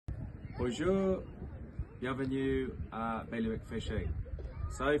Bonjour, bienvenue à Bailiwick Fishing.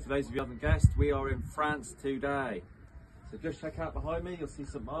 So for those of you who haven't guessed, we are in France today. So just check out behind me, you'll see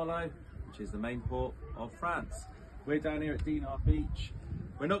St. Malo, which is the main port of France. We're down here at DINARD beach.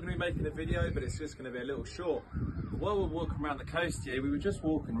 We're not going to be making a video, but it's just going to be a little short. While we're walking around the coast here, we were just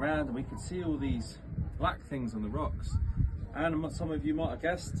walking around and we could see all these black things on the rocks. And some of you might have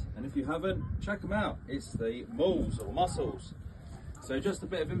guessed, and if you haven't, check them out. It's the MOULES or mussels. So just a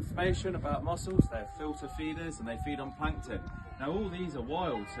bit of information about mussels. They're filter feeders and they feed on plankton. Now all these are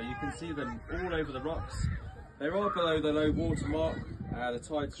wild, so you can see them all over the rocks. They are below the low water mark. The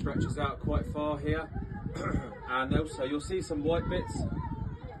tide stretches out quite far here. And also you'll see some white bits,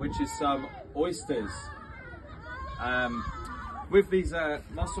 which is some oysters. With these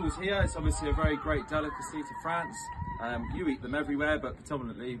mussels here, it's obviously a very great delicacy to France. You eat them everywhere, but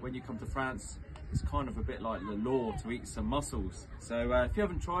predominantly when you come to France, it's kind of a bit like the law to eat some mussels. So if you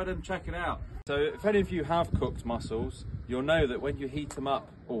haven't tried them, check it out. So if any of you have cooked mussels, you'll know that when you heat them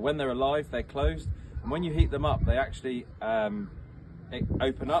up, or when they're alive, they're closed. And when you heat them up, they actually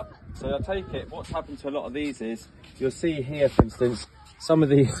open up. So I take it, what's happened to a lot of these is, you'll see here, for instance, some of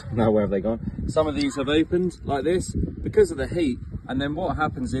these, now where have they gone? Some of these have opened like this because of the heat. And then what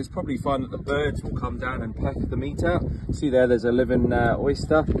happens is probably find that the birds will come down and peck the meat out. See there's a living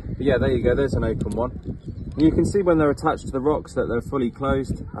oyster. But yeah, there you go, there's an open one. And you can see when they're attached to the rocks that they're fully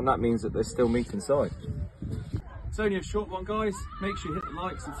closed, and that means that there's still meat inside. It's only a short one, guys. Make sure you hit the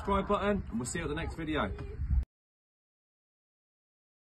like, subscribe button, and we'll see you at the next video.